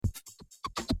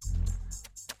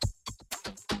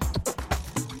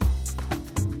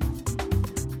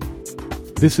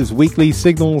This is Weekly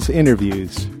Signals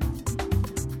Interviews,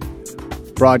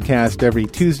 broadcast every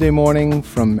Tuesday morning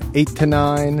from 8 to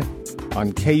 9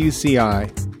 on KUCI,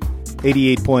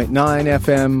 88.9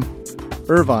 FM,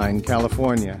 Irvine,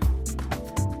 California.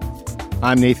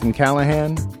 I'm Nathan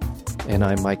Callahan. And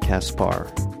I'm Mike Kaspar.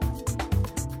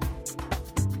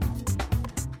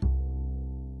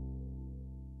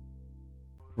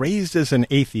 Raised as an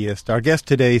atheist, our guest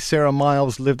today, Sarah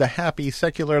Miles, lived a happy,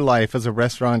 secular life as a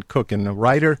restaurant cook and a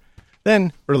writer.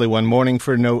 Then, early one morning,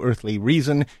 for no earthly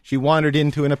reason, she wandered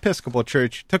into an Episcopal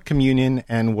church, took communion,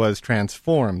 and was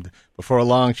transformed. Before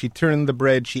long, she turned the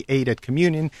bread she ate at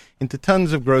communion into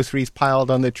tons of groceries piled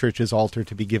on the church's altar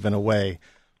to be given away.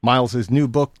 Miles's new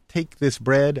book, Take This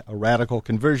Bread, A Radical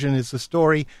Conversion, is the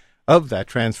story of that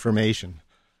transformation.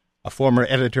 A former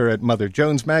editor at Mother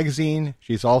Jones magazine,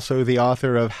 she's also the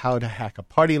author of How to Hack a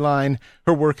Party Line.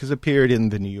 Her work has appeared in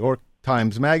the New York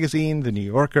Times Magazine, The New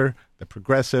Yorker, The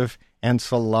Progressive, and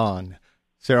Salon.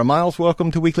 Sarah Miles, welcome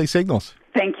to Weekly Signals.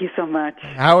 Thank you so much.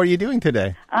 How are you doing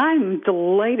today? I'm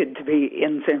delighted to be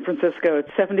in San Francisco. It's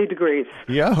 70 degrees.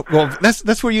 Yeah, well,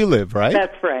 that's where you live, right?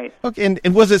 That's right. Okay,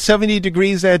 and was it 70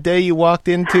 degrees that day you walked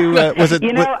into? Was it?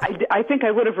 I think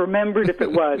I would have remembered if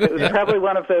it was. It was probably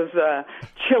one of those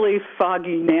chilly,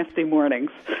 foggy, nasty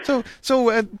mornings. So,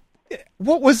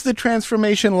 what was the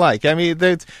transformation like? I mean,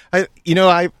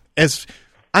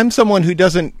 I'm someone who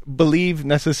doesn't believe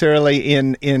necessarily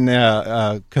in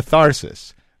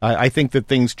catharsis. I think that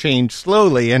things change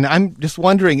slowly, and I'm just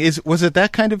wondering, was it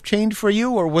that kind of change for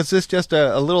you, or was this just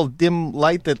a little dim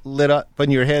light that lit up in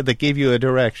your head that gave you a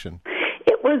direction?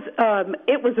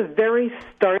 It was a very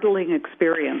startling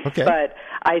experience, okay. But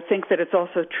I think that it's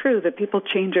also true that people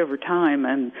change over time,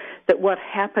 and that what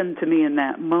happened to me in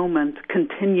that moment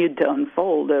continued to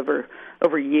unfold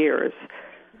over years.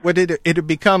 What did it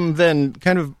become then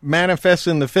kind of manifest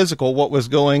in the physical, what was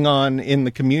going on in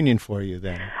the communion for you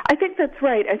then? I think that's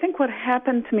right. I think what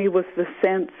happened to me was the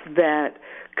sense that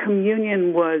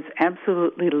communion was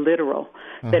absolutely literal,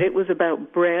 that it was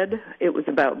about bread, it was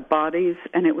about bodies,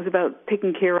 and it was about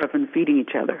taking care of and feeding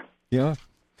each other. Yeah.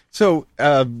 So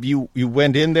you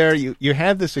went in there, you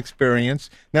had this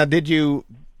experience. Now,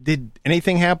 did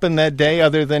anything happen that day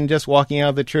other than just walking out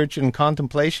of the church in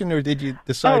contemplation, or did you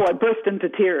decide? Oh, I burst into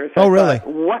tears. Oh, really?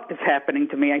 What is happening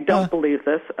to me? I don't believe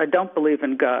this. I don't believe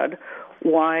in God.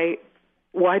 Why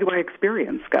do I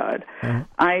experience God?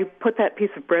 I put that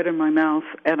piece of bread in my mouth,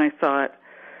 and I thought,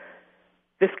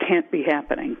 this can't be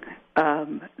happening.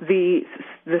 The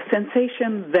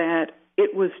sensation that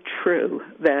it was true,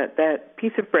 that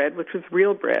piece of bread, which was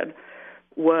real bread,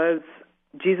 was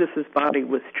Jesus' body,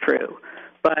 was true.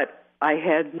 But I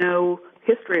had no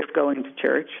history of going to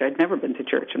church. I'd never been to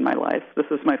church in my life. This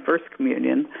was my first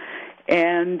communion.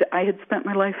 And I had spent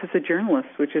my life as a journalist,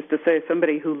 which is to say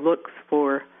somebody who looks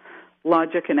for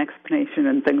logic and explanation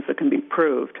and things that can be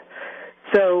proved.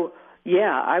 So,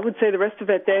 yeah, I would say the rest of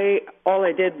that day, all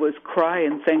I did was cry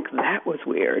and think, that was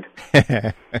weird.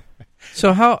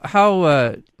 So how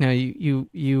now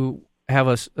you have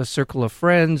a circle of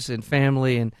friends and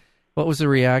family, and what was the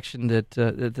reaction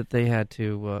that they had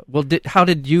to? How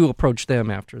did you approach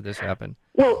them after this happened?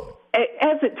 Well,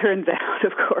 as it turns out,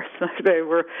 of course, they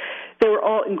were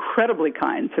all incredibly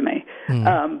kind to me.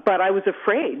 But I was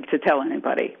afraid to tell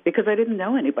anybody because I didn't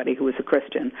know anybody who was a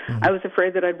Christian. I was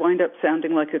afraid that I'd wind up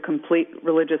sounding like a complete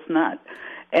religious nut.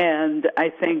 And I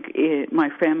think my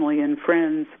family and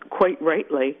friends, quite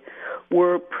rightly,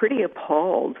 were pretty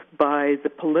appalled by the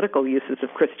political uses of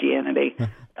Christianity,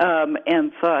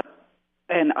 and thought.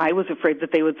 And I was afraid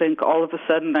that they would think all of a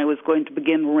sudden I was going to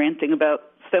begin ranting about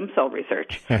stem cell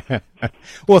research.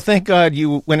 Well, thank God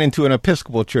you went into an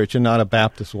Episcopal church and not a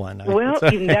Baptist one. Well,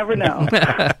 you never know.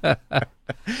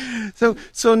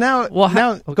 So now,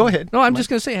 go ahead. No, I'm just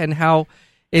going to say, and how,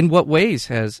 in what ways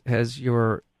has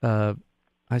your,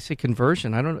 I say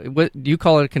conversion. I don't know. What you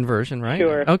call it, a conversion, right?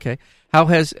 Sure. Okay. How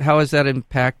has that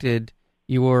impacted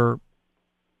your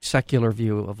secular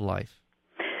view of life?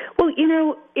 Well,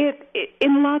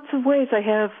 in lots of ways I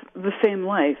have the same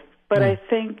life, but I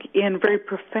think in very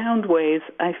profound ways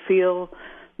I feel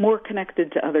more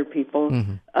connected to other people,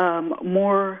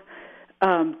 more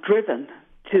driven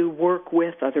to work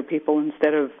with other people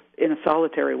instead of in a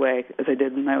solitary way, as I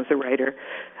did when I was a writer.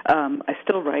 I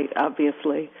still write,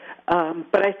 obviously,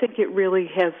 but I think it really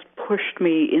has pushed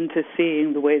me into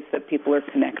seeing the ways that people are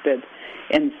connected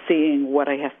and seeing what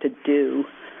I have to do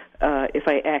if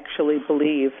I actually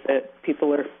believe that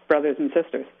people are brothers and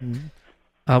sisters.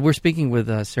 We're speaking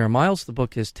with Sarah Miles. The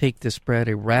book is Take This Bread,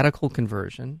 A Radical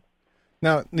Conversion.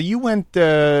 Now, you went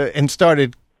and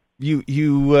started. You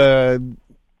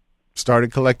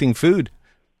started collecting food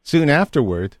soon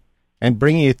afterward and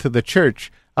bringing it to the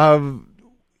church.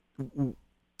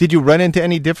 Did you run into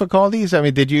any difficulties? I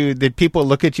mean, did people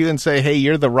look at you and say, "Hey,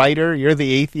 you're the writer, you're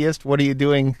the atheist. What are you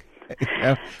doing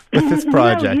with this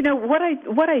project?" No, what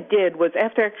I did was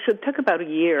it took about a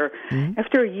year. Mm-hmm.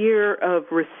 After a year of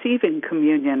receiving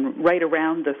communion right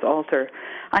around this altar,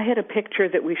 I had a picture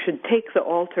that we should take the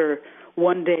altar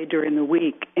one day during the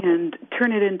week and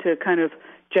turn it into a kind of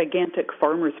gigantic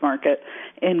farmer's market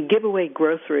and give away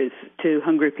groceries to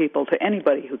hungry people, to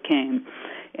anybody who came.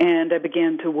 And I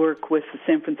began to work with the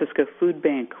San Francisco Food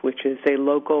Bank, which is a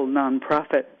local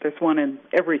nonprofit. There's one in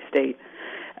every state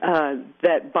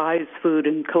that buys food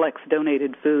and collects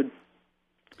donated food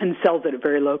and sells it at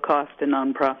very low cost to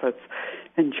nonprofits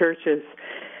and churches.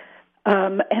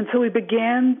 And so we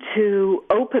began to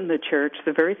open the church,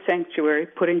 the very sanctuary,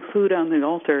 putting food on the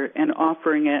altar and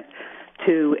offering it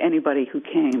to anybody who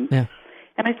came. Yeah.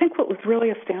 And I think what was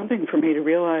really astounding for me to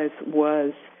realize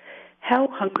was how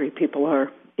hungry people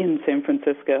are in San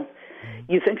Francisco.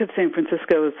 You think of San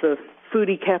Francisco as the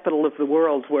foodie capital of the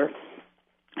world, where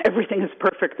everything is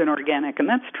perfect and organic, and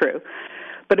that's true.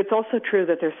 But it's also true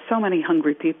that there's so many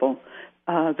hungry people.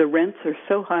 The rents are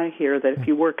so high here that if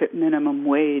you work at minimum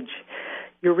wage,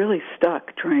 you're really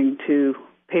stuck trying to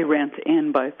pay rent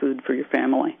and buy food for your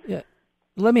family. Yeah.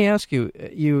 Let me ask you,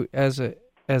 you as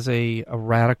a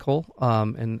radical,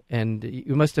 and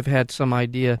you must have had some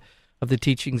idea of the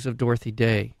teachings of Dorothy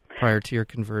Day prior to your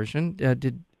conversion.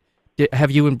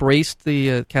 Have you embraced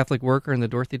the Catholic worker and the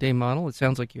Dorothy Day model? It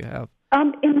sounds like you have.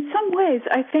 In some ways,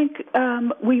 I think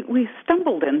we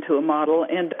stumbled into a model,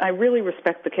 and I really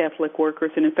respect the Catholic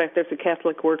workers. And in fact, there's a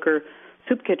Catholic worker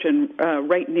soup kitchen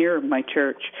right near my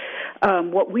church.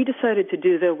 What we decided to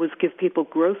do, though, was give people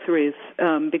groceries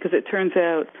because it turns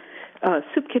out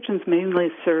soup kitchens mainly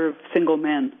serve single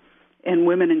men, and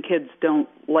women and kids don't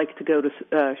like to go to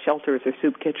shelters or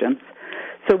soup kitchens.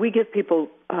 So we give people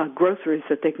groceries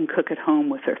that they can cook at home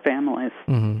with their families.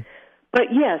 Mm-hmm.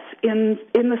 But yes, in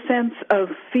the sense of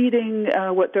feeding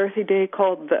what Dorothy Day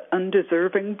called the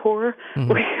undeserving poor,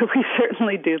 mm-hmm. we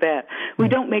certainly do that. We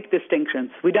don't make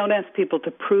distinctions. We don't ask people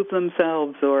to prove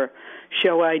themselves or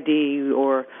show ID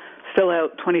or fill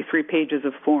out 23 pages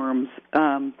of forms.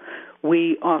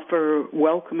 We offer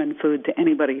welcome and food to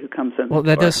anybody who comes in. Well,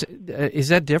 is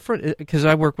that different? Because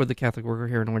I work with the Catholic worker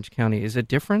here in Orange County. Is it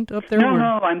different up there? No,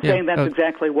 I'm saying that's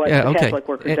exactly what the Catholic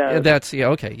worker does. That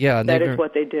is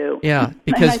what they do. Yeah,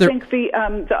 because and I think the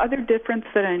other difference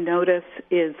that I notice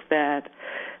is that,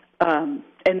 and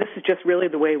this is just really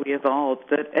the way we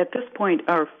evolved, that at this point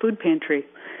our food pantry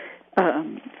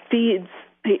feeds.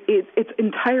 It's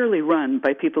entirely run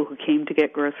by people who came to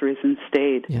get groceries and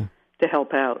stayed to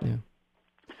help out. Yeah.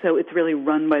 So it's really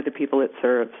run by the people it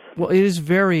serves. Well, it is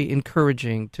very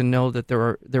encouraging to know that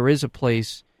there is a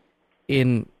place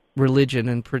in religion,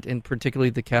 and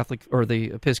particularly the Catholic or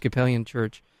the Episcopalian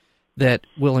Church, that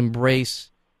will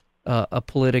embrace a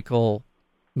political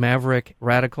maverick,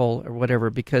 radical, or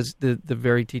whatever, because the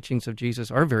very teachings of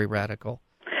Jesus are very radical.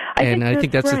 I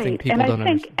think that's right. the thing people don't understand.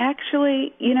 And I think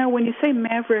actually, when you say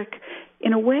maverick,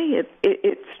 in a way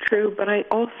it's true, but I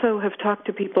also have talked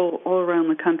to people all around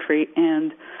the country,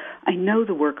 and I know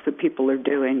the work that people are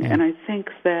doing, and I think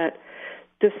that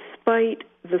despite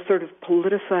the sort of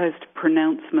politicized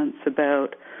pronouncements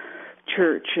about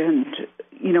church and,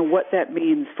 what that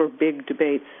means for big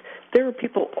debates, there are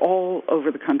people all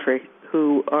over the country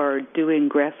who are doing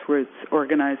grassroots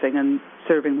organizing and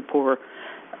serving the poor,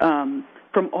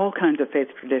 from all kinds of faith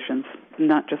traditions,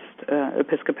 not just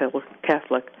Episcopal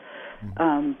Catholic.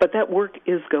 But that work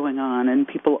is going on, and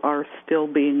people are still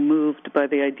being moved by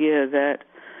the idea that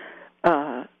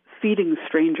feeding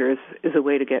strangers is a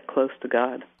way to get close to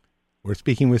God. We're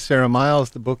speaking with Sarah Miles.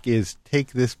 The book is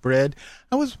Take This Bread.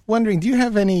 I was wondering, do you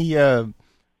have any,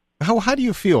 how do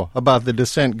you feel about the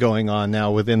dissent going on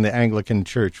now within the Anglican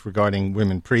Church regarding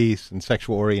women priests and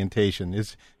sexual orientation?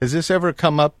 Has this ever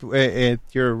come up at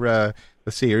your,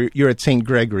 you're at St.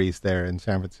 Gregory's there in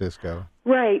San Francisco?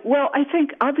 Right. Well, I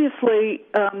think obviously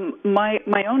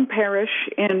my own parish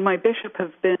and my bishop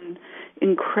have been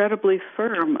incredibly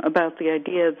firm about the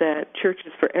idea that church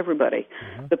is for everybody.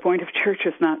 Mm-hmm. The point of church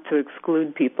is not to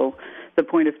exclude people. The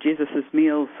point of Jesus'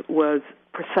 meals was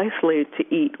precisely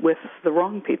to eat with the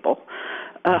wrong people.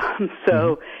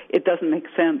 So it doesn't make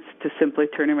sense to simply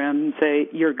turn around and say,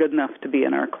 you're good enough to be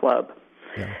in our club.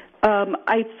 Yeah.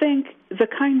 I think the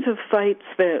kinds of fights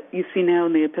that you see now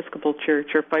in the Episcopal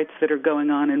Church are fights that are going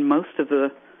on in most of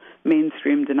the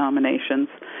mainstream denominations.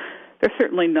 They're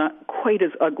certainly not quite as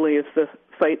ugly as the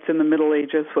fights in the Middle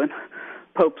Ages when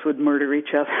popes would murder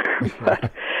each other.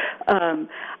 But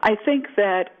I think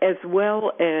that as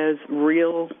well as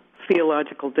real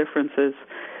theological differences,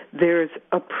 there's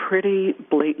a pretty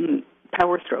blatant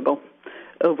power struggle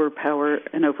over power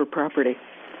and over property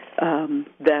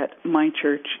that my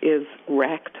church is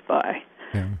racked by.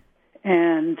 Yeah.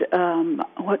 And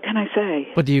what can I say?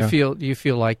 But do you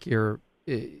feel like you're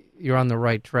on the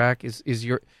right track? Is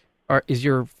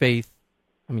your faith,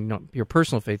 I mean, not your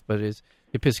personal faith, but as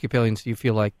Episcopalians, do you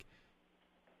feel like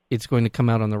it's going to come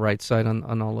out on the right side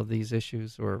on all of these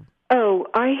issues? Or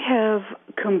I have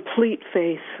complete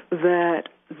faith that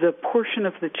the portion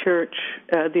of the church,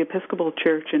 the Episcopal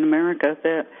Church in America,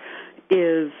 that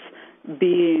is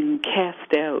being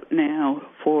cast out now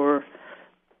for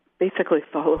basically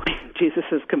following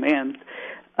Jesus' commands,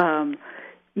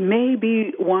 may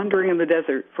be wandering in the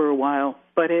desert for a while,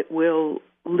 but it will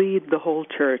lead the whole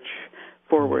church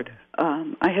forward.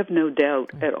 I have no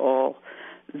doubt at all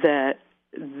that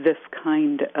this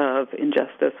kind of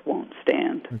injustice won't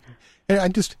stand. Okay. And I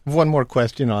just have one more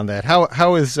question on that.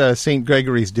 How is St.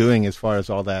 Gregory's doing as far as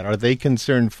all that? Are they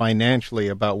concerned financially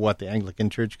about what the Anglican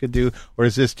Church could do, or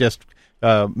is this just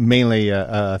mainly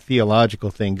a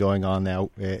theological thing going on now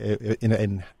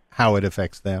in how it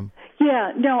affects them?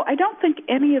 Yeah, no, I don't think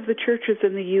any of the churches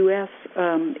in the U.S.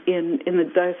 In the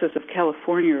Diocese of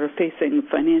California are facing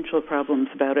financial problems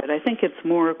about it. I think it's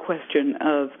more a question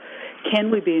of,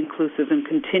 can we be inclusive and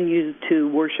continue to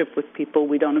worship with people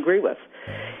we don't agree with?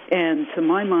 And to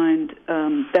my mind,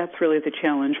 that's really the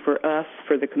challenge for us,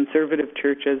 for the conservative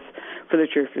churches, for the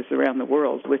churches around the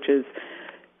world, which is,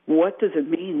 what does it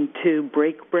mean to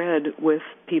break bread with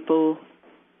people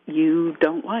you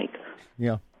don't like?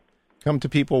 Yeah. Come to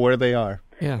people where they are.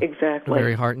 Yeah, exactly. The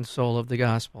very heart and soul of the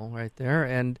gospel right there.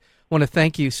 And I want to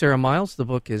thank you, Sarah Miles. The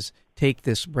book is Take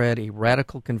This Bread, A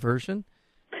Radical Conversion.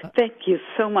 Thank you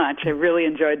so much. I really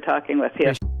enjoyed talking with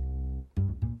you.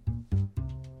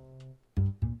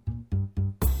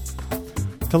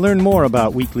 To learn more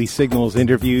about Weekly Signals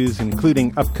interviews,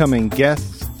 including upcoming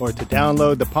guests, or to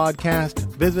download the podcast,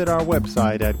 visit our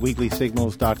website at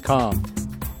weeklysignals.com.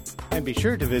 And be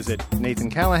sure to visit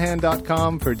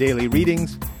nathancallahan.com for daily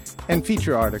readings and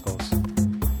feature articles.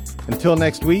 Until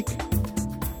next week,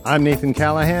 I'm Nathan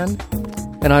Callahan.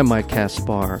 And I'm Mike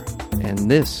Caspar, and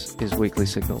this is Weekly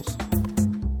Signals.